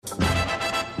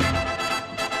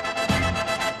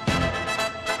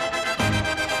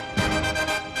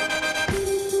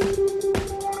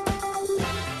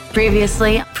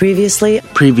Previously.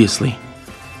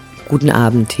 Guten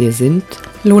Abend, hier sind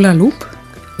Lola Loop,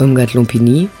 Irmgard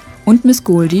Lumpini und Miss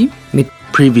Goldie mit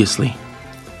Previously,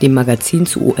 dem Magazin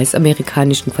zu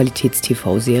US-amerikanischen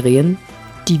Qualitäts-TV-Serien,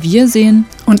 die wir sehen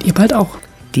und ihr bald auch.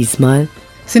 Diesmal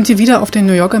sind wir wieder auf der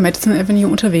New Yorker Madison Avenue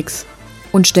unterwegs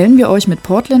und stellen wir euch mit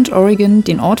Portland, Oregon,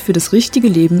 den Ort für das richtige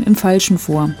Leben im Falschen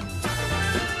vor.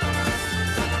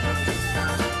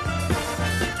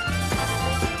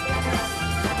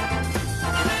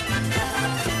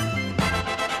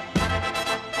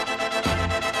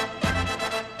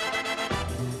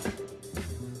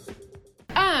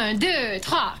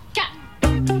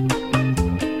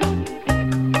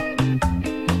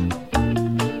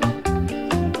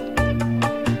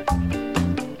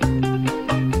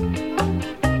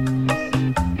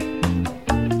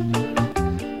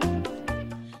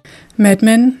 Mad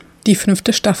Men, die 5.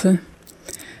 Staffel.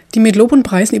 Die mit Lob und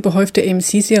Preisen überhäufte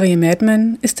AMC-Serie Mad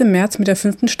Men ist im März mit der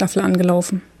 5. Staffel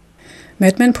angelaufen.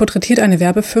 Mad Men porträtiert eine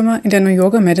Werbefirma in der New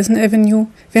Yorker Madison Avenue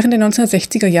während der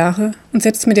 1960er Jahre und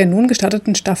setzt mit der nun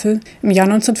gestarteten Staffel im Jahr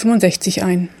 1965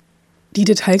 ein. Die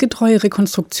detailgetreue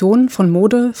Rekonstruktion von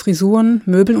Mode, Frisuren,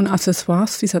 Möbeln und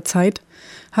Accessoires dieser Zeit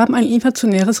haben ein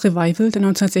inflationäres Revival der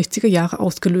 1960er Jahre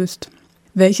ausgelöst,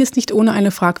 welches nicht ohne eine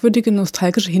fragwürdige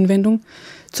nostalgische Hinwendung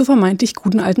zur vermeintlich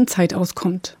guten alten Zeit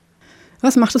auskommt.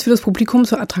 Was macht es für das Publikum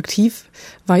so attraktiv,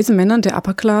 weißen Männern der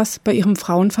Upper Class bei ihrem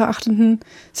frauenverachtenden,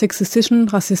 sexistischen,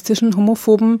 rassistischen,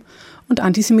 homophoben und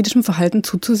antisemitischen Verhalten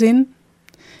zuzusehen?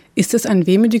 Ist es ein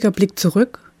wehmütiger Blick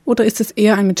zurück oder ist es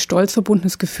eher ein mit Stolz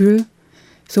verbundenes Gefühl,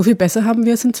 so viel besser haben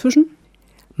wir es inzwischen?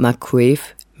 Mark Crave,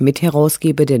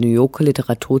 Mitherausgeber der New Yorker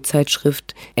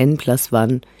Literaturzeitschrift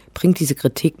N+1, bringt diese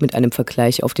Kritik mit einem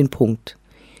Vergleich auf den Punkt.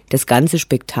 Das ganze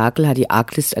Spektakel hat die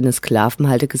Arglist einer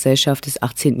Sklavenhaltergesellschaft des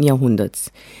 18.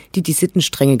 Jahrhunderts, die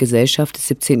sittenstrenge Gesellschaft des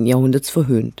 17. Jahrhunderts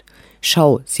verhöhnt.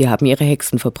 Schau, sie haben ihre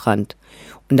Hexen verbrannt.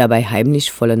 Und dabei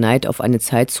heimlich voller Neid auf eine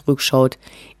Zeit zurückschaut,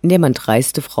 in der man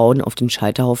dreiste Frauen auf den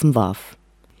Scheiterhaufen warf.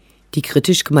 Die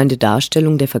kritisch gemeinte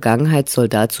Darstellung der Vergangenheit soll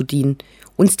dazu dienen,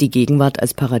 uns die Gegenwart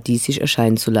als paradiesisch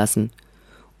erscheinen zu lassen.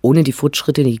 Ohne die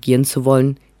Fortschritte negieren zu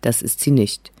wollen, das ist sie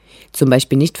nicht. Zum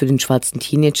Beispiel nicht für den schwarzen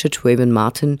Teenager Trayvon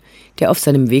Martin, der auf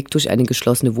seinem Weg durch eine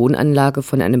geschlossene Wohnanlage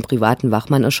von einem privaten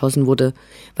Wachmann erschossen wurde,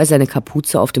 weil seine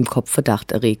Kapuze auf dem Kopf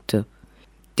Verdacht erregte.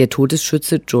 Der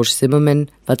Todesschütze George Zimmerman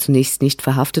war zunächst nicht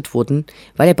verhaftet worden,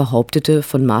 weil er behauptete,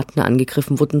 von Martin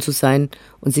angegriffen worden zu sein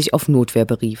und sich auf Notwehr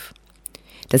berief.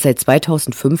 Das seit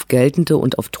 2005 geltende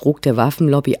und auf Druck der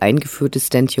Waffenlobby eingeführte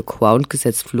Stand Your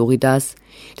Ground-Gesetz Floridas,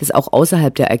 das auch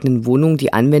außerhalb der eigenen Wohnung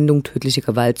die Anwendung tödlicher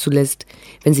Gewalt zulässt,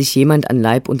 wenn sich jemand an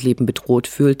Leib und Leben bedroht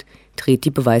fühlt, dreht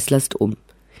die Beweislast um.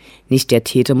 Nicht der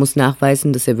Täter muss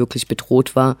nachweisen, dass er wirklich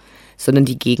bedroht war, sondern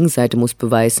die Gegenseite muss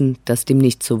beweisen, dass dem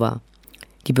nicht so war.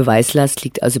 Die Beweislast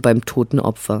liegt also beim toten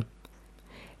Opfer.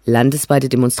 Landesweite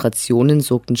Demonstrationen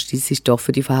sorgten schließlich doch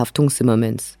für die Verhaftung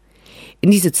Zimmermans.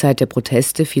 In diese Zeit der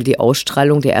Proteste fiel die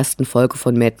Ausstrahlung der ersten Folge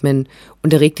von Mad Men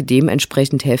und erregte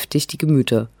dementsprechend heftig die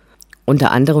Gemüter.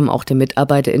 Unter anderem auch der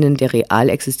MitarbeiterInnen der real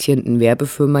existierenden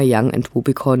Werbefirma Young &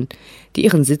 Rubicon, die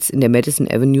ihren Sitz in der Madison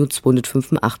Avenue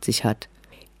 285 hat.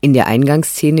 In der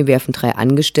Eingangsszene werfen 3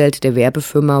 Angestellte der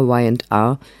Werbefirma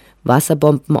Y&R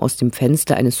Wasserbomben aus dem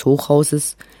Fenster eines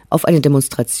Hochhauses auf eine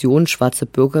Demonstration schwarzer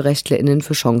BürgerrechtlerInnen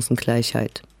für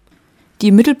Chancengleichheit. Die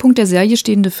im Mittelpunkt der Serie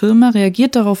stehende Firma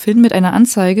reagiert daraufhin mit einer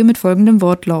Anzeige mit folgendem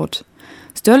Wortlaut: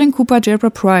 Sterling Cooper Draper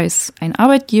Price, ein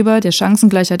Arbeitgeber, der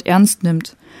Chancengleichheit ernst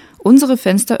nimmt. Unsere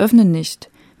Fenster öffnen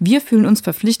nicht. Wir fühlen uns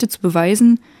verpflichtet zu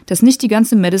beweisen, dass nicht die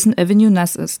ganze Madison Avenue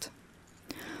nass ist.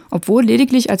 Obwohl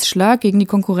lediglich als Schlag gegen die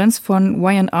Konkurrenz von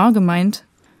Y&R gemeint,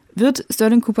 wird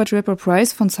Sterling Cooper Draper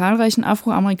Price von zahlreichen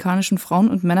afroamerikanischen Frauen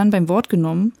und Männern beim Wort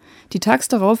genommen, die tags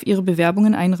darauf ihre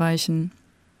Bewerbungen einreichen.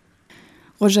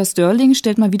 Roger Sterling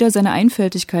stellt mal wieder seine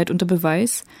Einfältigkeit unter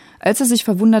Beweis, als er sich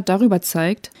verwundert darüber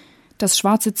zeigt, dass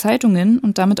schwarze Zeitungen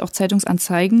und damit auch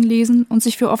Zeitungsanzeigen lesen und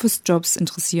sich für Office-Jobs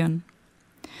interessieren.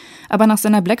 Aber nach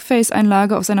seiner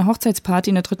Blackface-Einlage auf seiner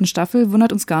Hochzeitsparty in der 3. Staffel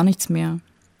wundert uns gar nichts mehr.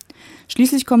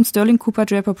 Schließlich kommt Sterling Cooper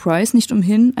Draper Price nicht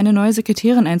umhin, eine neue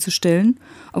Sekretärin einzustellen,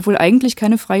 obwohl eigentlich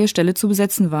keine freie Stelle zu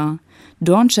besetzen war.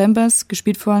 Dawn Chambers,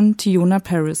 gespielt von Teyonah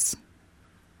Parris.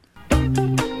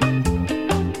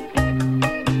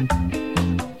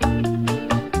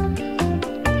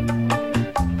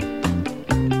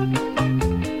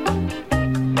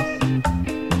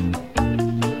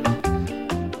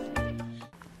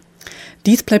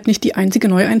 Dies bleibt nicht die einzige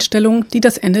Neueinstellung, die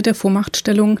das Ende der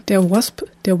Vormachtstellung der WASP,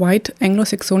 der White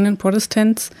Anglo-Saxonian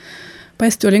Protestants,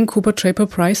 bei Sterling Cooper Draper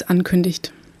Price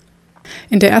ankündigt.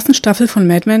 In der ersten Staffel von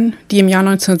Mad Men, die im Jahr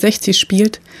 1960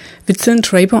 spielt, witzeln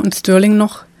Draper und Sterling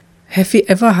noch „Have we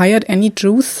ever hired any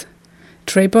Jews?"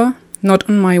 Draper „Not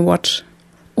on my watch"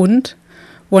 und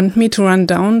 „Want me to run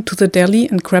down to the deli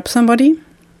and grab somebody?"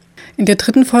 In der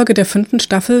dritten Folge der 5.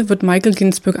 Staffel wird Michael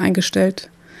Ginsburg eingestellt.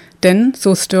 Denn,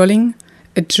 so Sterling,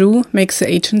 „A Jew makes the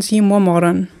agency more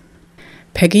modern."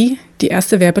 Peggy, die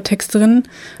erste Werbetexterin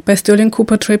bei Sterling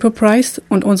Cooper Draper Pryce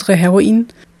und unsere Heroine,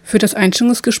 führt das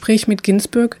Einstellungsgespräch mit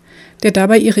Ginsburg, der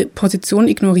dabei ihre Position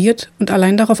ignoriert und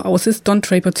allein darauf aus ist, Don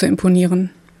Draper zu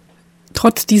imponieren.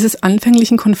 Trotz dieses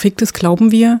anfänglichen Konfliktes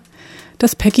glauben wir,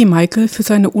 dass Peggy Michael für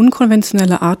seine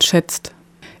unkonventionelle Art schätzt.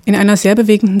 In einer sehr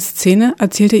bewegenden Szene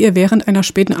erzählt er ihr während einer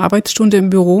späten Arbeitsstunde im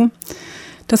Büro,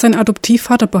 dass sein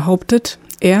Adoptivvater behauptet,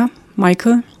 er,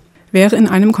 Michael, wäre in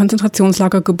einem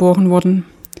Konzentrationslager geboren worden.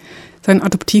 Sein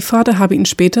Adoptivvater habe ihn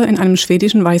später in einem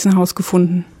schwedischen Waisenhaus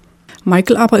gefunden.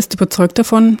 Michael aber ist überzeugt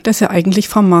davon, dass er eigentlich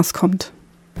vom Mars kommt.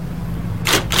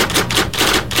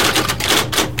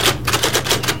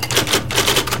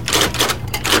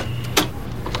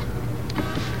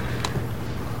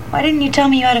 Why didn't you tell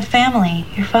me you had a family?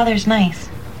 Your father's nice.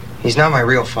 He's not my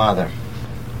real father.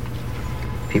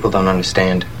 People don't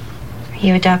understand. Are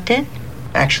you adopted?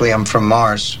 Actually, I'm from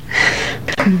Mars.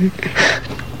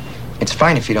 It's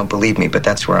fine if you don't believe me, but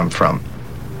that's where I'm from.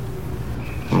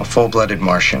 I'm a full-blooded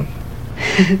Martian.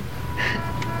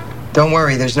 Don't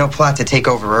worry, there's no plot to take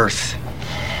over Earth.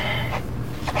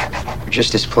 We're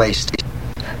just displaced.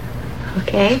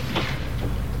 Okay.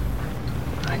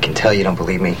 I can tell you don't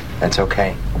believe me. That's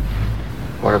okay.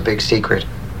 We're a big secret.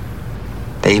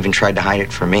 They even tried to hide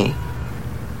it from me.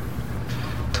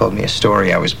 Told me a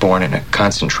story. I was born in a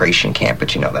concentration camp,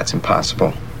 but you know that's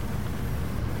impossible.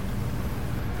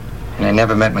 And I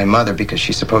never met my mother because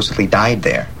she supposedly died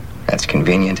there. That's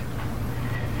convenient.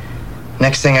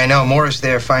 Next thing I know, Morris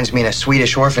there finds me in a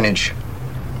Swedish orphanage.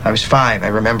 I was 5, I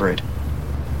remember it.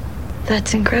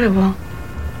 That's incredible.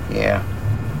 Yeah.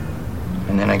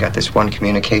 And then I got this one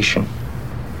communication.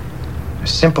 A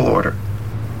simple order.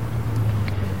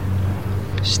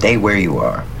 Stay where you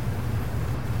are.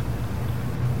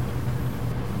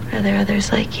 Are there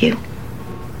others like you?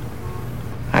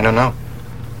 I don't know.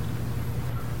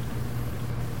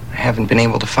 I haven't been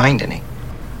able to find any.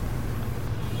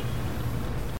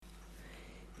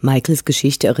 Michaels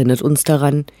Geschichte erinnert uns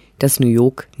daran, dass New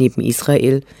York neben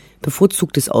Israel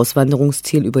bevorzugtes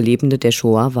Auswanderungsziel Überlebende der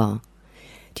Shoah war.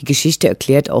 Die Geschichte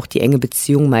erklärt auch die enge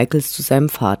Beziehung Michaels zu seinem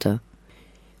Vater.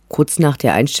 Kurz nach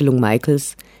der Einstellung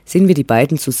Michaels sehen wir die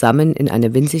beiden zusammen in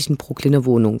einer winzigen Brooklyner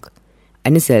Wohnung.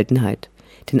 Eine Seltenheit,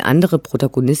 denn andere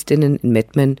Protagonistinnen in Mad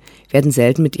Men werden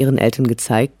selten mit ihren Eltern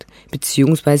gezeigt,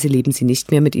 beziehungsweise leben sie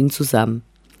nicht mehr mit ihnen zusammen.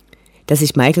 Dass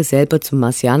sich Michael selber zum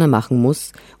Marsianer machen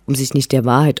muss, um sich nicht der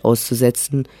Wahrheit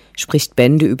auszusetzen, spricht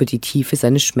Bände über die Tiefe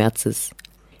seines Schmerzes.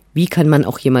 Wie kann man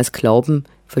auch jemals glauben,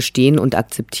 verstehen und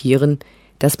akzeptieren,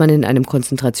 dass man in einem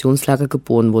Konzentrationslager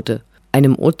geboren wurde,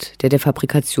 einem Ort, der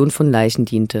Fabrikation von Leichen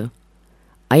diente?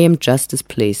 I am just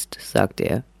displaced, sagt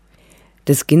er.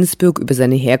 Dass Ginsburg über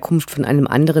seine Herkunft von einem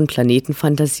anderen Planeten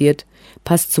fantasiert,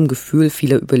 passt zum Gefühl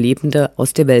vieler Überlebender,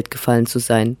 aus der Welt gefallen zu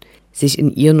sein, sich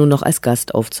in ihr nur noch als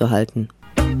Gast aufzuhalten.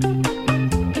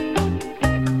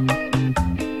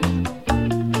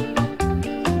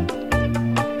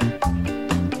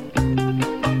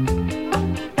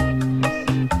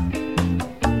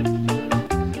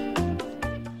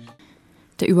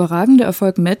 Der überragende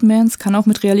Erfolg Mad Mens kann auch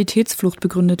mit Realitätsflucht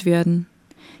begründet werden.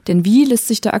 Denn wie lässt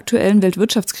sich der aktuellen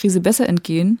Weltwirtschaftskrise besser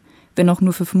entgehen, wenn auch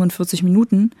nur für 45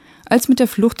 Minuten, als mit der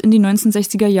Flucht in die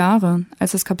 1960er Jahre,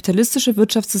 als das kapitalistische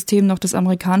Wirtschaftssystem noch das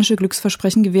amerikanische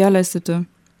Glücksversprechen gewährleistete.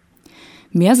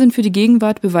 Mehr Sinn für die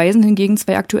Gegenwart beweisen hingegen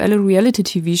 2 aktuelle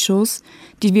Reality-TV-Shows,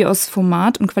 die wir aus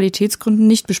Format- und Qualitätsgründen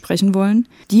nicht besprechen wollen,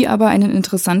 die aber einen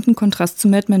interessanten Kontrast zu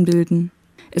Mad Men bilden.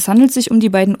 Es handelt sich um die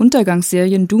beiden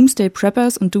Untergangsserien Doomsday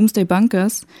Preppers und Doomsday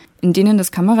Bunkers, in denen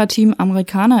das Kamerateam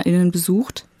AmerikanerInnen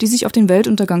besucht, die sich auf den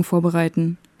Weltuntergang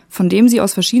vorbereiten, von dem sie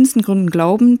aus verschiedensten Gründen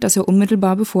glauben, dass er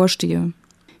unmittelbar bevorstehe.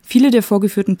 Viele der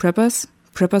vorgeführten Preppers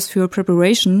für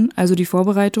Preparation, also die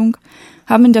Vorbereitung,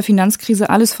 haben in der Finanzkrise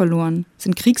alles verloren,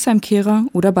 sind Kriegsheimkehrer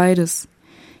oder beides.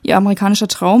 Ihr amerikanischer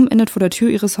Traum endet vor der Tür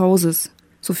ihres Hauses,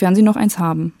 sofern sie noch eins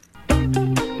haben.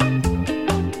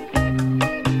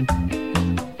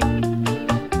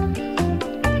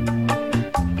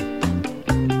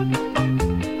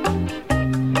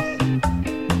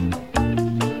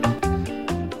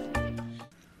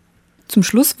 Zum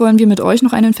Schluss wollen wir mit euch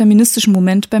noch einen feministischen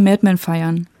Moment bei Mad Men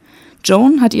feiern.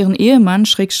 Joan hat ihren Ehemann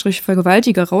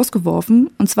 /Vergewaltiger rausgeworfen,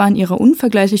 und zwar in ihrer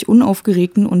unvergleichlich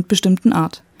unaufgeregten und bestimmten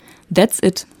Art. That's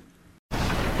it.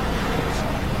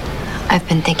 I've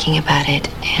been thinking about it,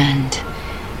 and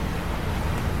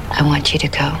I want you to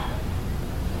go.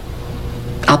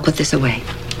 I'll put this away.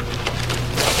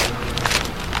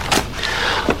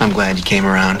 I'm glad you came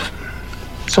around.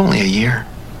 It's only a year.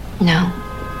 No.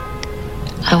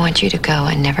 I want you to go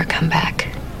and never come back.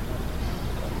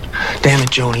 Damn it,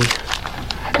 Joni.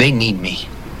 They need me.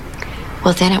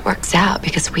 Well, then it works out,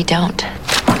 because we don't.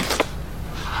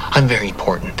 I'm very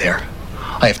important there.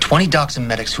 I have 20 docs and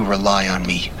medics who rely on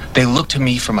me. They look to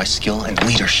me for my skill and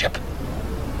leadership.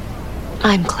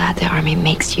 I'm glad the Army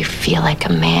makes you feel like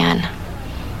a man,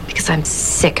 because I'm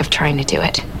sick of trying to do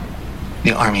it.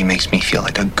 The Army makes me feel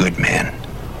like a good man.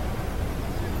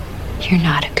 You're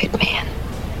not a good man.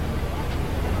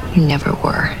 You never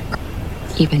were.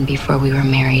 Even before we were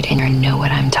married, and you know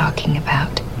what I'm talking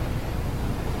about.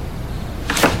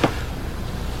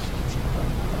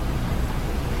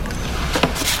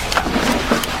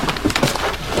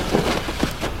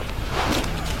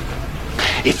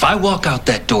 If I walk out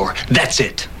that door, that's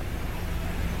it.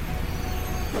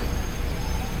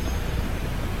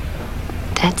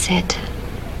 That's it.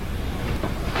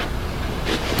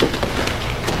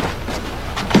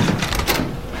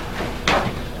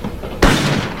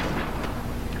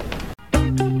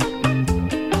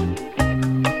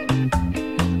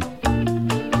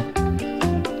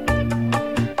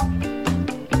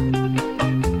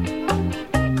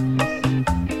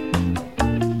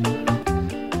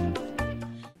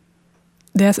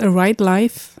 There's a right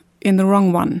life in the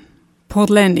wrong one.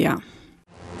 Portlandia.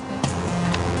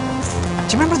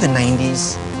 Do you remember the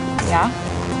 90s? Yeah?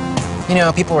 You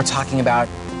know, people were talking about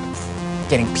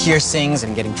getting piercings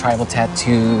and getting tribal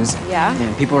tattoos. Yeah?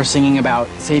 And people were singing about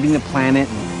saving the planet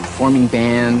and forming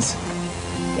bands.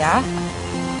 Yeah?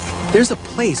 There's a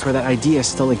place where that idea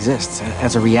still exists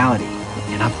as a reality,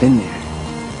 and I've been there.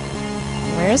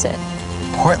 Where is it?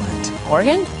 Portland.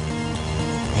 Oregon?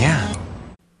 Yeah.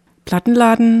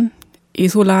 Plattenladen,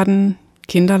 ESO-Laden,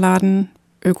 Kinderladen,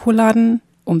 Ökoladen,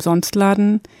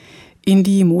 Umsonstladen,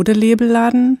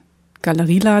 Indie-Modelabelladen,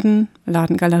 Galerieladen,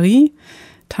 Laden-Galerie,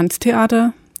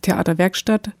 Tanztheater,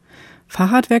 Theaterwerkstatt,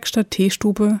 Fahrradwerkstatt,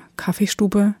 Teestube,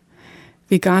 Kaffeestube,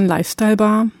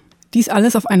 Vegan-Lifestyle-Bar. Dies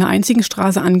alles auf einer einzigen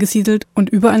Straße angesiedelt und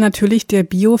überall natürlich der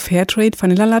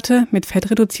Bio-Fairtrade-Vanillalatte mit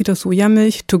fettreduzierter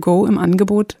Sojamilch to go im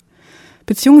Angebot,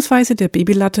 beziehungsweise der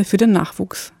Babylatte für den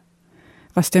Nachwuchs.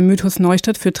 Was der Mythos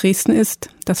Neustadt für Dresden ist,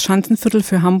 das Schanzenviertel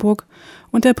für Hamburg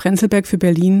und der Prenzlberg für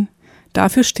Berlin,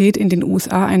 dafür steht in den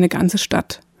USA eine ganze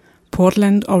Stadt.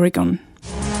 Portland, Oregon.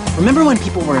 Remember when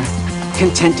people were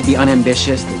content to be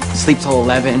unambitious, they'd sleep till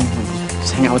 11, and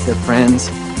just hang out with their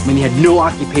friends? Maybe had no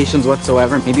occupations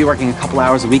whatsoever, maybe working a couple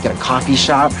hours a week at a coffee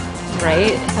shop.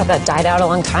 Right? I thought that died out a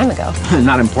long time ago.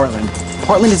 Not in Portland.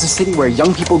 Portland is a city where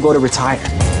young people go to retire.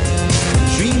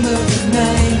 Dream of the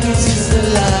 90s is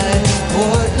alive.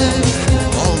 Portland,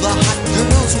 all the hot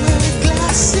girls wear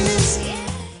glasses.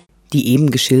 Die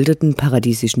eben geschilderten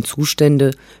paradiesischen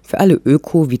Zustände für alle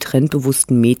öko- wie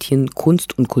trendbewussten Mädchen,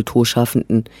 Kunst- und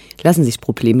Kulturschaffenden lassen sich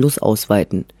problemlos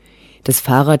ausweiten. Das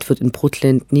Fahrrad wird in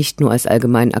Portland nicht nur als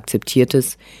allgemein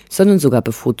akzeptiertes, sondern sogar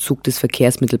bevorzugtes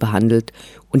Verkehrsmittel behandelt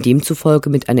und demzufolge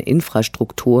mit einer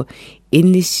Infrastruktur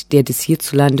ähnlich der des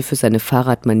hierzulande für seine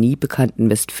Fahrradmanie bekannten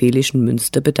westfälischen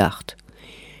Münster bedacht.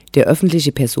 Der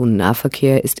öffentliche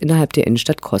Personennahverkehr ist innerhalb der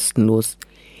Innenstadt kostenlos.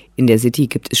 In der City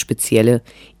gibt es spezielle,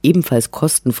 ebenfalls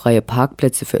kostenfreie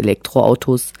Parkplätze für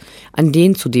Elektroautos, an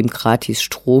denen zudem gratis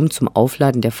Strom zum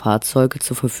Aufladen der Fahrzeuge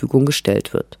zur Verfügung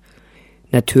gestellt wird.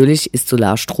 Natürlich ist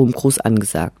Solarstrom groß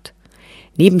angesagt.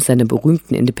 Neben seiner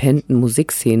berühmten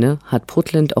Independent-Musikszene hat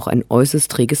Portland auch ein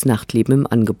äußerst reges Nachtleben im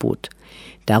Angebot.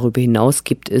 Darüber hinaus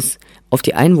gibt es, auf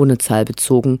die Einwohnerzahl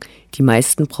bezogen, die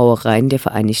meisten Brauereien der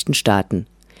Vereinigten Staaten.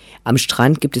 Am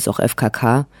Strand gibt es auch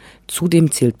FKK,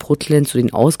 zudem zählt Portland zu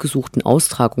den ausgesuchten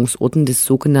Austragungsorten des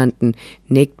sogenannten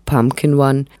Naked Pumpkin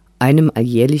Run, einem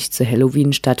alljährlich zu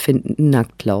Halloween stattfindenden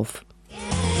Nacktlauf.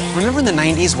 Remember in the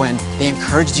 90s when they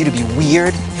encouraged you to be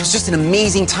weird? It was just an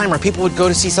amazing time where people would go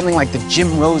to see something like the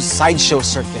Jim Rose Sideshow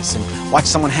Circus and watch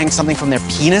someone hang something from their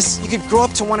penis. You could grow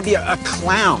up to want to be a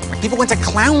clown. Like people went to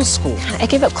clown school. I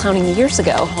gave up clowning years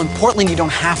ago. Well, in Portland, you don't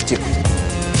have to.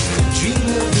 Dream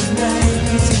of the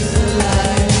 90s is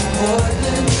alive.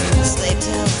 Portland, sleep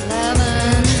till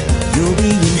 11. You'll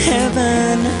be in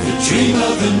heaven. The dream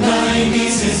of the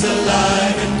 90s is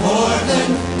alive in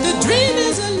Portland. The dream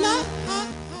is alive.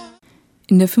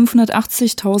 In der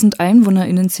 580.000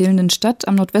 EinwohnerInnen zählenden Stadt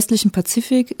am nordwestlichen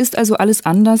Pazifik ist also alles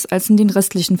anders als in den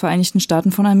restlichen Vereinigten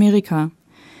Staaten von Amerika.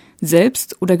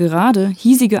 Selbst oder gerade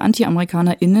hiesige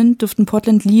AntiamerikanerInnen dürften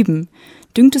Portland lieben,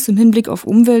 dünkt es im Hinblick auf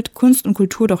Umwelt, Kunst und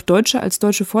Kultur doch deutscher als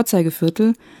deutsche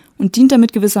Vorzeigeviertel und dient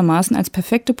damit gewissermaßen als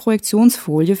perfekte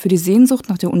Projektionsfolie für die Sehnsucht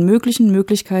nach der unmöglichen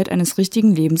Möglichkeit eines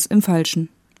richtigen Lebens im Falschen.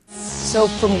 So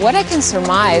from what I can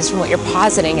surmise from what you're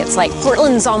positing, it's like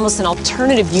Portland's almost an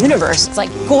alternative universe. It's like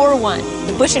Gore won.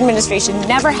 The Bush administration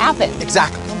never happened.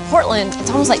 Exactly. In Portland, it's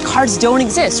almost like cars don't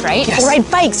exist, right? Yes. They ride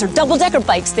bikes or double-decker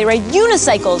bikes. They ride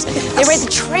unicycles. Yes. They ride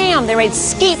the tram. They ride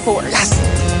skateboards. Yes.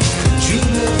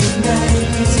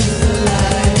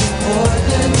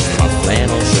 My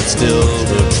flannel shirt still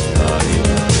looks naughty.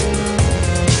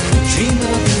 The dream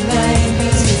of the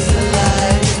 90s is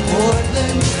alive in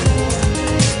Portland.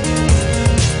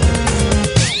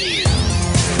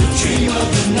 The dream of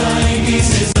the 90s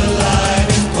is alive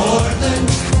in Portland.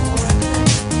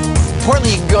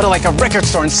 Portland, you can go to like a record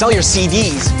store and sell your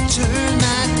CDs. Turn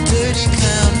that dirty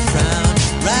clown frown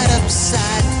right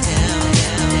upside down.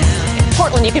 In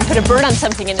Portland, you can put a bird on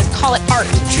something and just call it art.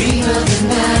 The dream of the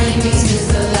 90s is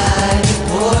alive in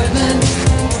Portland.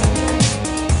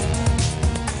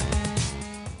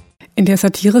 In der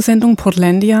Satiresendung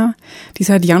Portlandia, die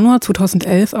seit Januar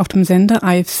 2011 auf dem Sender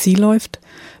IFC läuft,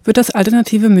 wird das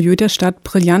alternative Milieu der Stadt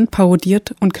brillant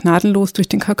parodiert und gnadenlos durch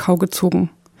den Kakao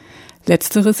gezogen.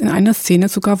 Letzteres in einer Szene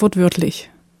sogar wortwörtlich.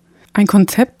 Ein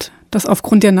Konzept, das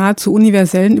aufgrund der nahezu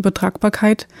universellen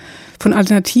Übertragbarkeit von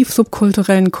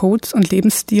alternativ-subkulturellen Codes und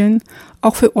Lebensstilen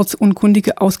auch für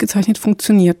Ortsunkundige ausgezeichnet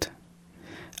funktioniert.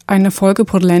 Eine Folge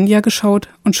Portlandia geschaut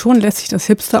und schon lässt sich das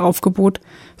Hipster-Aufgebot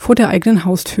vor der eigenen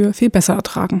Haustür viel besser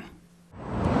ertragen.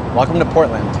 Welcome to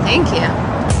Portland. Thank you.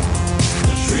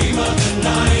 The dream of the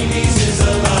 90s is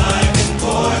alive in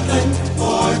Portland,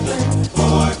 Portland,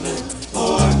 Portland,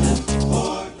 Portland,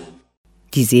 Portland.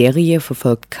 Die Serie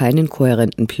verfolgt keinen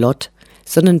kohärenten Plot,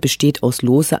 sondern besteht aus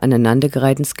lose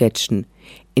aneinandergereihten Sketchen,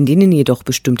 in denen jedoch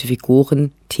bestimmte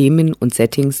Figuren, Themen und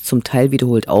Settings zum Teil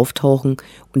wiederholt auftauchen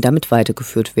und damit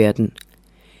weitergeführt werden.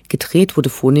 Gedreht wurde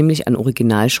vornehmlich an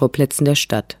Originalschauplätzen der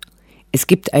Stadt. Es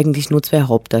gibt eigentlich nur 2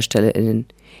 HauptdarstellerInnen,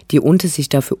 die unter sich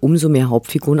dafür umso mehr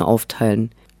Hauptfiguren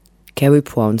aufteilen. Carrie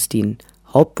Brownstein,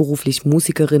 hauptberuflich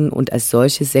Musikerin und als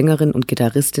solche Sängerin und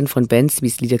Gitarristin von Bands wie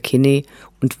Sleater-Kinney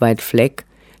und White Flag,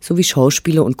 sowie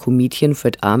Schauspieler und Comedian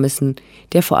Fred Armisen,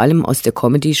 der vor allem aus der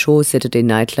Comedy-Show Saturday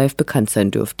Night Live bekannt sein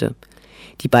dürfte.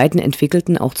 Die beiden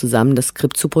entwickelten auch zusammen das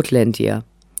Skript zu Portlandia.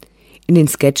 In den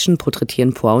Sketchen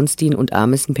porträtieren Brownstein und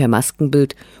Armisen per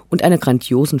Maskenbild und einer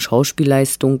grandiosen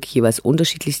Schauspielleistung jeweils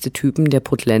unterschiedlichste Typen der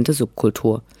Portlander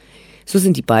Subkultur. So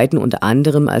sind die beiden unter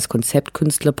anderem als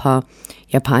Konzeptkünstlerpaar,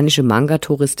 japanische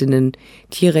Manga-Touristinnen,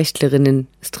 Tierrechtlerinnen,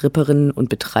 Stripperinnen und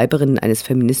Betreiberinnen eines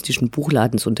feministischen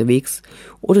Buchladens unterwegs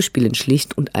oder spielen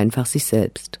schlicht und einfach sich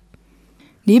selbst.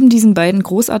 Neben diesen beiden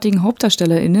großartigen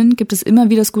HauptdarstellerInnen gibt es immer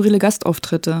wieder skurrile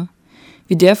Gastauftritte,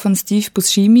 wie der von Steve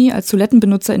Buscemi als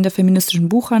Toilettenbenutzer in der feministischen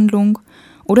Buchhandlung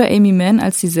oder Amy Mann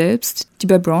als sie selbst, die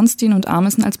bei Brownstein und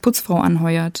Armisen als Putzfrau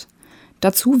anheuert.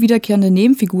 Dazu wiederkehrende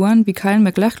Nebenfiguren wie Kyle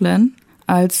MacLachlan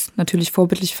als natürlich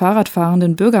vorbildlich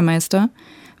Fahrradfahrenden Bürgermeister,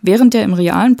 während der im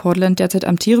realen Portland derzeit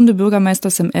amtierende Bürgermeister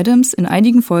Sam Adams in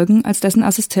einigen Folgen als dessen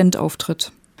Assistent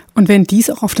auftritt. Und wenn dies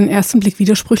auch auf den ersten Blick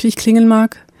widersprüchlich klingen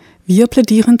mag, wir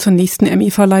plädieren zur nächsten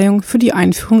Emmy-Verleihung für die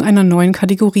Einführung einer neuen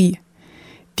Kategorie,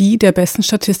 die der besten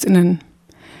StatistInnen.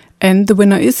 And the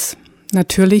winner is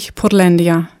natürlich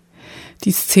Portlandia.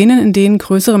 Die Szenen, in denen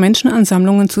größere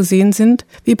Menschenansammlungen zu sehen sind,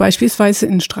 wie beispielsweise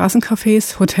in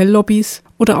Straßencafés, Hotellobbys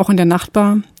oder auch in der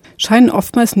Nachtbar, scheinen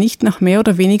oftmals nicht nach mehr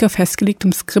oder weniger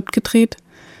festgelegtem Skript gedreht,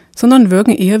 sondern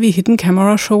wirken eher wie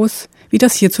Hidden-Camera-Shows, wie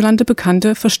das hierzulande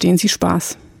bekannte Verstehen Sie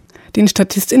Spaß. Den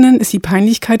StatistInnen ist die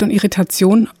Peinlichkeit und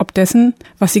Irritation ob dessen,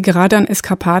 was sie gerade an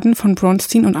Eskapaden von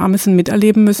Brownstein und Armisen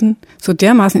miterleben müssen, so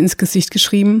dermaßen ins Gesicht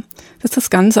geschrieben, dass das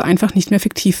Ganze einfach nicht mehr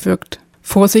fiktiv wirkt.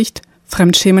 Vorsicht!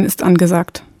 Fremdschämen ist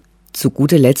angesagt. Zu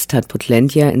guter Letzt hat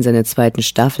Portlandia in seiner 2.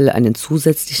 Staffel einen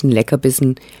zusätzlichen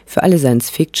Leckerbissen für alle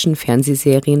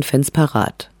Science-Fiction-Fernsehserien-Fans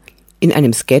parat. In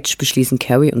einem Sketch beschließen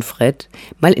Carrie und Fred,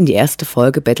 mal in die erste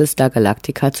Folge Battlestar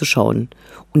Galactica zu schauen.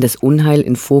 Und das Unheil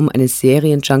in Form eines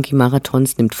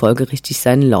Serien-Junkie-Marathons nimmt folgerichtig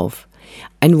seinen Lauf.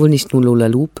 Ein wohl nicht nur Lola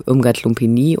Loop, Irmgard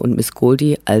Lumpini und Miss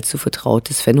Goldie allzu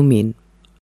vertrautes Phänomen.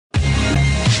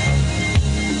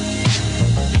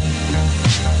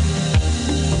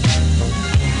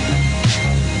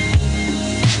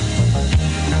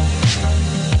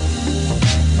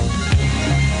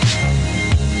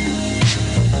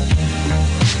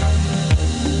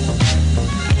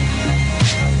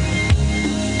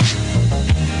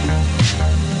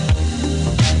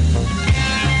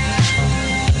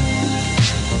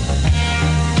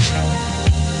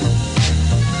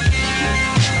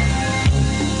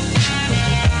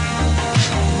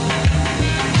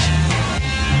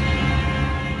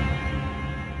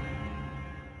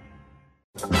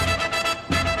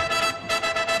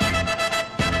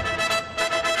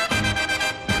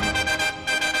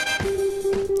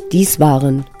 Dies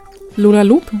waren Lola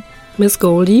Loop, Miss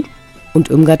Goldie und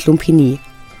Irmgard Lumpini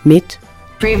mit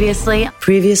Previously,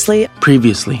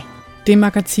 dem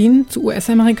Magazin zu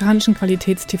US-amerikanischen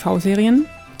Qualitäts-TV-Serien,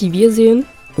 die wir sehen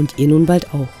und ihr nun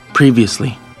bald auch.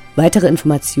 Previously. Weitere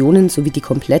Informationen sowie die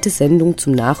komplette Sendung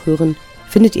zum Nachhören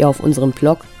findet ihr auf unserem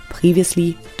Blog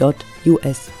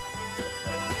previously.us.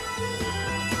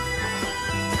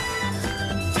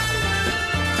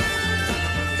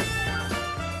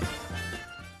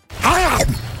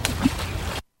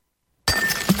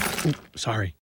 Sorry.